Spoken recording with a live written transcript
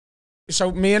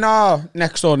So me and our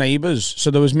next door neighbours. So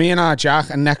there was me and our Jack,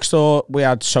 and next door we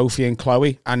had Sophie and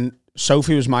Chloe. And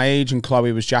Sophie was my age, and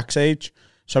Chloe was Jack's age.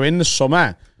 So in the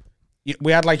summer,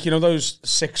 we had like, you know, those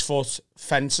 6-foot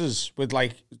fences with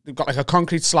like, they've got like a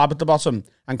concrete slab at the bottom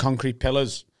and concrete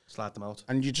pillars. Slide them out.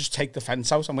 And you just take the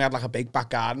fence out, and we had like a big back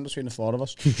garden between the four of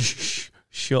us.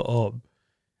 Shut up.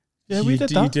 Yeah, we did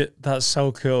that. That's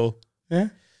so cool. Yeah.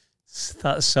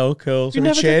 That's so cool. So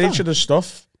we shared each other's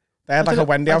stuff. They had like a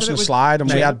Wendy house and a slide,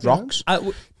 and we had rocks.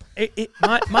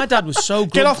 My dad was so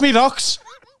grumpy. Get off me rocks!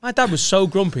 My dad was so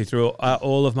grumpy through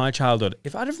all of my childhood.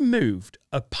 If I'd have moved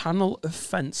a panel of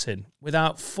fencing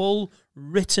without full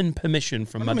written permission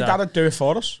from my dad... My dad would do it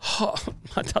for us. Oh,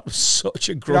 my dad was such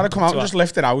a grumpy... My dad would come out and just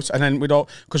lift it out, and then we'd all...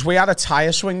 Because we had a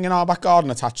tyre swing in our back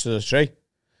garden attached to the tree,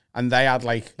 and they had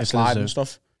like a slide and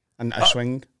stuff, and a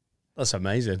swing. That's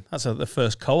amazing. That's the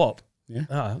first co-op. Yeah.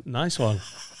 Oh, nice one.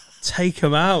 Take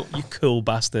them out, you cool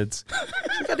bastards.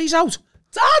 Get these out.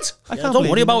 Dad! I can't don't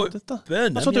worry about it.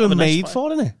 Burn That's what they were made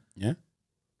for, isn't it? Yeah.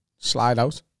 Slide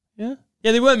out. Yeah.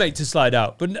 Yeah, they were made to slide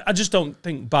out, but I just don't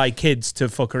think by kids to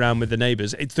fuck around with the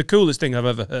neighbours. It's the coolest thing I've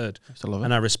ever heard,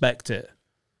 and I respect it.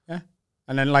 Yeah.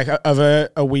 And then like of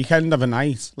a weekend of a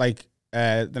night, like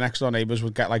the next door neighbours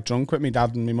would get like drunk with me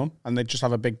dad and my mum, and they'd just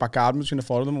have a big back garden between the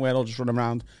four of them, and we'd all just run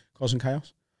around causing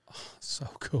chaos. Oh, so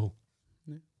cool.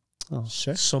 Oh,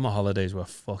 shit. Summer holidays were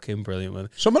fucking brilliant. Man.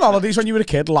 Summer holidays when you were a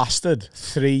kid lasted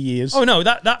 3 years. Oh no,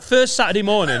 that first Saturday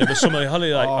morning of a summer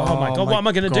holiday, like, oh my God, what am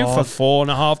I going to do for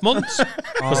 4.5 months?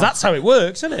 Because that's how it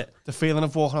works, isn't it? The feeling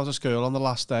of walking out of school on the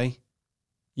last day.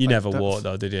 You never walked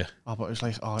though, did you? Oh, but it was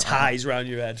like... ties round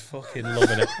your head, fucking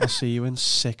loving it. I'll see you in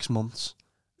 6 months.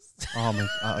 Oh my,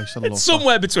 I used to love It's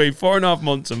somewhere between 4.5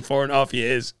 months and 4.5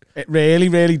 years. It really,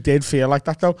 really did feel like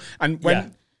that though. And when... Yeah.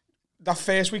 That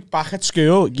first week back at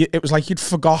school, it was like you'd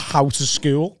forgot how to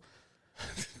school.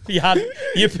 You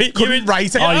couldn't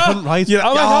write it. Oh, you couldn't write it.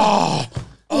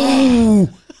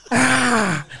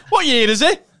 What year is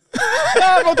it?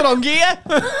 I wrote the wrong year.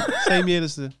 Same year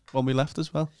as the one we left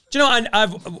as well. Do you know,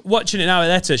 I've watching it now with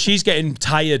Etta, she's getting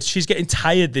tired. She's getting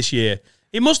tired this year.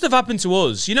 It must have happened to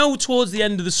us. You know, towards the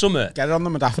end of the summer. Get it on the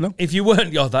modafinil. If you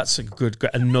weren't... Oh, that's a good...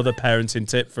 Another parenting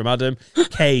tip from Adam.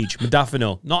 Cage,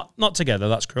 modafinil. Not together.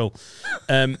 That's cruel.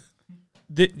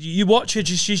 You watch her,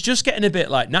 she's just getting a bit,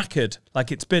 like, knackered.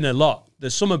 Like, it's been a lot. The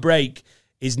summer break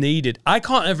is needed. I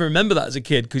can't ever remember that as a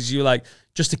kid because you're, like,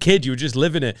 just a kid. You were just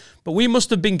living it. But we must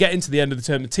have been getting to the end of the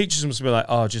term. The teachers must have been like,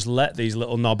 oh, just let these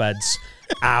little knobheads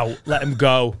out. Let them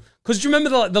go. Because do you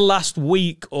remember, the last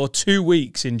week or 2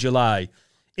 weeks in July...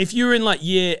 If you were in like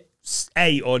year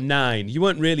 8 or 9, you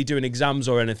weren't really doing exams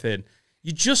or anything.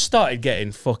 You just started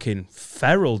getting fucking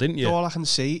feral, didn't you? All I can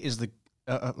see is the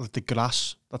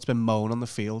grass that's been mown on the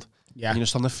field. Yeah. And you're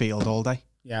just on the field all day.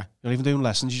 Yeah. You're not even doing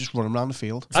lessons, you're just running around the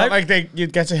field. It's not like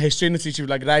you'd get to history and the teacher would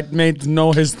be like, right, mate,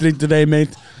 no history today,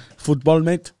 mate. Football,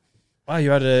 mate. Wow,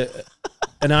 you had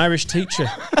an Irish teacher.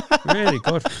 Really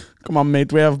good. Come on,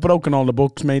 mate, we have broken all the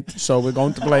books, mate, so we're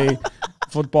going to play...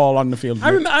 football on the field. I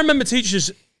remember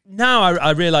teachers. Now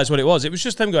I realise what it was. It was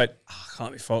just them going, oh, I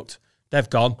can't be fucked. They've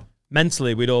gone.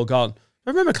 Mentally, we'd all gone. I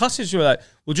remember classes were like,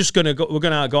 we're going to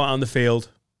go out on the field.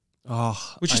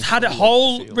 Oh, we just had a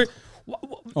whole...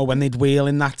 Or when they'd wheel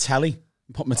in that telly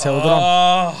and put Matilda on.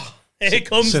 Oh, here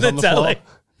comes the telly.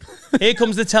 Here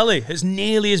comes the telly. It's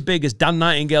nearly as big as Dan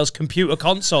Nightingale's computer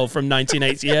console from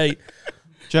 1988.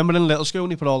 Do you remember in little school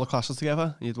when you put all the classes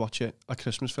together and you'd watch it, a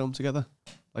Christmas film together?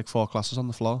 Like 4 classes on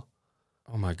the floor.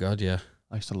 Oh my God, yeah.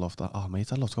 I used to love that. Oh,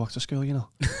 mate, I'd love to go back to school, you know.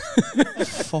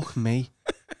 Fuck me.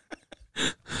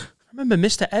 I remember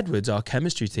Mr. Edwards, our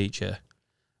chemistry teacher.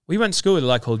 We went to school with a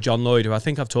guy called John Lloyd, who I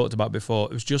think I've talked about before.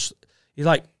 It was just, he's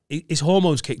like, his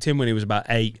hormones kicked in when he was about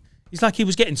 8. He's like he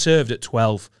was getting served at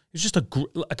 12. He was just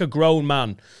like a grown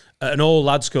man at an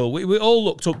all-lad school. We all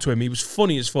looked up to him. He was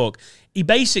funny as fuck. He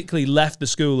basically left the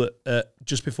school at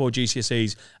just before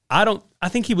GCSEs. I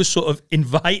think he was sort of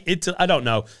invited to, I don't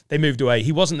know. They moved away.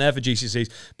 He wasn't there for GCSEs.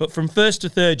 But from 1st to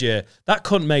 3rd year, that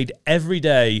cunt made every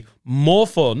day more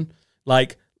fun,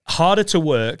 like harder to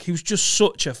work. He was just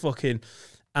such a fucking,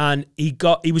 and he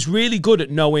was really good at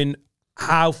knowing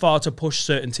how far to push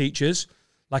certain teachers.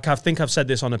 Like I think I've said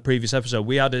this on a previous episode.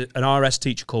 We had an RS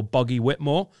teacher called Boggy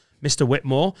Whitmore, Mr.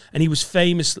 Whitmore, and he was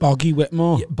famous. Boggy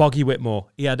Whitmore? Yeah, Boggy Whitmore.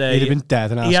 He had he'd have been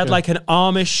dead. He had like an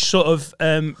Armish sort of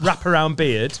wraparound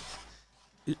beard,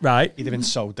 right? He'd have been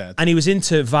so dead. And he was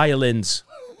into violins.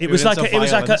 It was like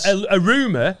a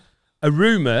rumor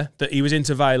that he was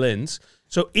into violins.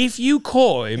 So if you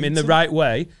caught him in the right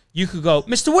way, you could go,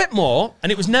 Mr. Whitmore,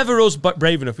 and it was never us but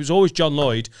brave enough. It was always John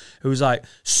Lloyd who was like,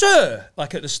 sir,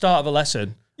 like at the start of a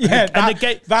lesson. Yeah, And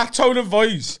that tone of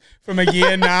voice from a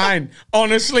year 9,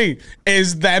 honestly,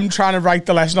 is them trying to write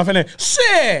the lesson off in it.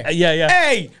 Say, yeah.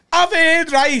 Hey, I've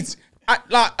heard, right,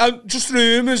 just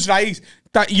rumours, right,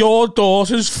 that your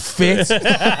daughter's fit.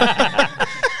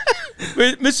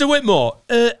 Mr. Whitmore,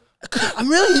 I'm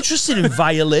really interested in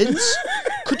violins.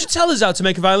 Could you tell us how to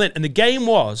make a violin? And the game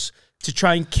was to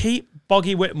try and keep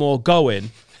Boggy Whitmore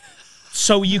going.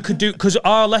 So you could do, because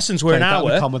our lessons were an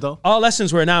hour. Our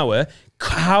lessons were an hour.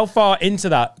 How far into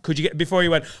that could you get before you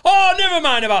went, oh, never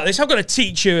mind about this, I'm going to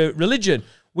teach you religion.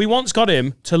 We once got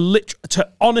him to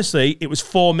honestly, it was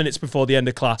 4 minutes before the end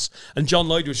of class. And John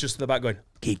Lloyd was just in the back going,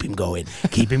 keep him going,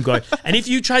 keep him going. And if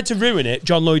you tried to ruin it,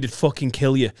 John Lloyd would fucking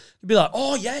kill you. He'd be like,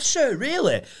 oh, yes, sir,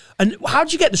 really? And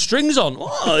how'd you get the strings on?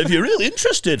 Oh, if you're really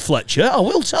interested, Fletcher, I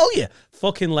will tell you.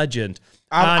 Fucking legend.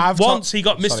 And once he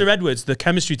got Mr. Edwards, the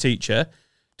chemistry teacher,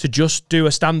 to just do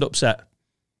a stand-up set.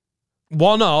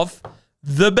 One of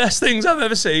the best things I've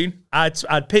ever seen.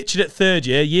 I'd pictured it third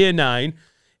year, year 9.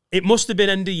 It must have been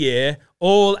end of year.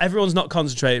 Everyone's not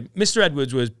concentrating. Mr.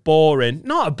 Edwards was boring.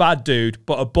 Not a bad dude,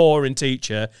 but a boring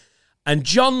teacher. And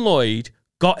John Lloyd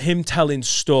got him telling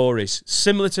stories,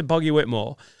 similar to Boggy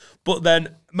Whitmore. But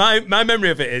then my memory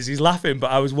of it is he's laughing,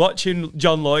 but I was watching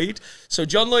John Lloyd. So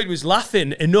John Lloyd was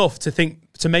laughing enough to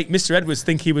make Mr. Edwards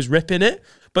think he was ripping it,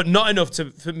 but not enough to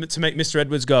make Mr.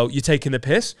 Edwards go, you're taking the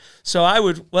piss. So I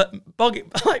would fucking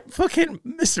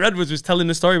Mr. Edwards was telling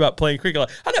the story about playing cricket.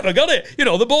 Like, I never got it. You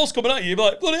know, the ball's coming at you. You'd be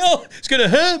like, bloody hell, it's going to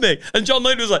hurt me. And John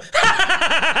Lloyd was like,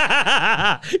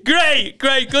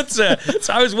 great, good sir.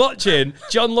 So I was watching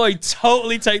John Lloyd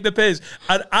totally take the piss.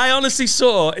 And I honestly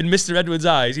saw in Mr. Edwards'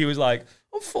 eyes, he was like,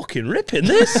 I'm fucking ripping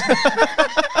this.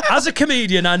 As a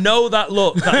comedian, I know that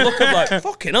look of like,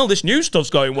 fucking hell, this new stuff's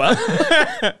going well.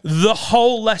 The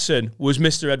whole lesson was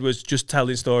Mr. Edwards just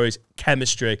telling stories,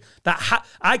 chemistry.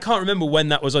 I can't remember when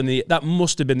that was that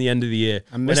must have been the end of the year.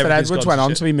 And Mr. Edwards went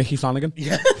on to be Mickey Flanagan.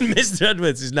 Yeah, Mr.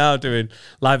 Edwards is now doing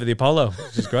Live at the Apollo,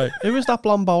 which is great. Who was that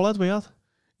blonde bowler we had?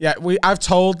 Yeah, I've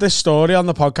told this story on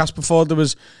the podcast before. There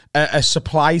was a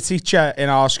supply teacher in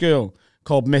our school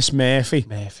called Miss Murphy.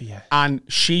 Yeah. And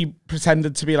she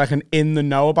pretended to be like an in the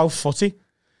know about footy.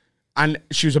 And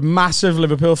she was a massive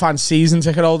Liverpool fan, season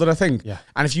ticket holder, I think. Yeah.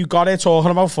 And if you got her talking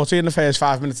about footy in the first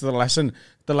 5 minutes of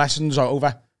the lesson's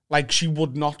over. Like, she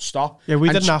would not stop. Yeah, we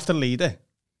didn't have to lead it.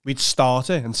 We'd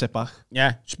start it and sit back.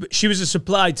 Yeah. She was a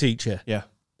supply teacher. Yeah.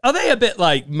 Are they a bit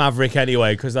like Maverick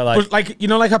anyway? Because they're like... But like, you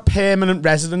know, like a permanent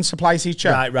resident supply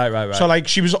teacher. Right. So like,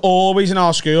 she was always in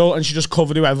our school and she just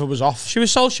covered whoever was off. She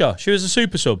was Solskjaer. She was a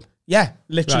super sub. Yeah,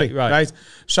 literally. Right.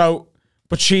 So,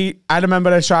 but I remember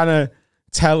her trying to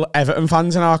tell Everton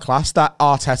fans in our class that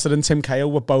Arteta and Tim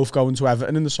Cahill were both going to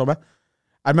Everton in the summer.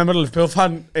 I remember a Liverpool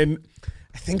fan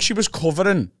I think she was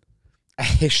covering a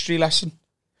history lesson.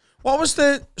 What was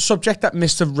the subject that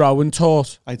Mr. Rowan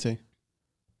taught? IT.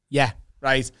 Yeah.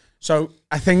 Right. So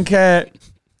I think that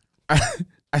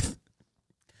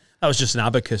was just an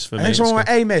abacus for me. I think someone went,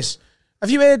 hey, miss,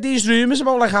 have you heard these rumours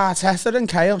about like Arteta and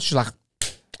Cahill? She's like,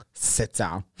 sit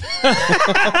down.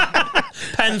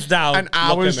 Pens down. And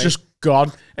I was just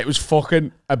gone. It was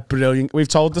fucking a brilliant... We've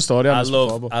told the story on this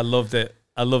before. I loved it.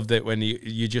 I loved it when you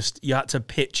had to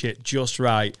pitch it just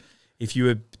right. If you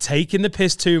were taking the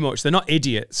piss too much, they're not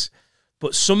idiots.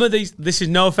 But some of these... This is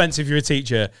no offence if you're a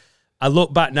teacher... I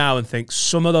look back now and think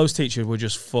some of those teachers were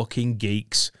just fucking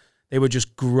geeks. They were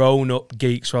just grown-up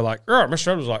geeks who are like, oh, Mr.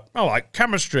 Edwards was like, I like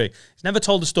chemistry. He's never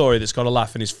told a story that's got a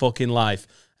laugh in his fucking life.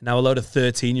 And now a load of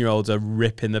 13-year-olds are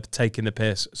taking the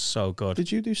piss. So good.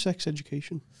 Did you do sex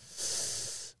education?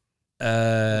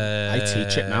 I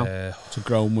teach it now to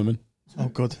grown women. Oh,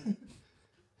 good.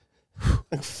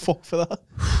 Thank fuck for that.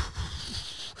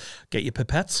 Get your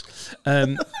pipettes.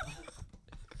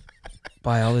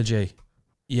 Biology.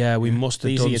 Yeah, we must have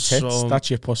These done are your tits. some... That's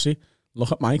your pussy.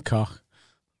 Look at my cock.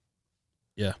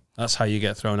 Yeah, that's how you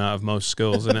get thrown out of most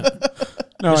schools, isn't it?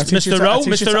 No, Mr. Rowe?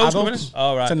 Mr. Rowe's coming in?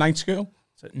 Oh, right. It's a night school.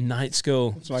 It's a night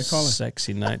school. That's what I call it.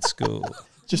 Sexy night school.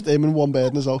 Just him in one bed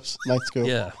in his house. Night school.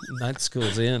 Yeah, night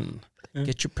school's in.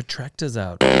 Get your protractors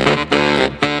out.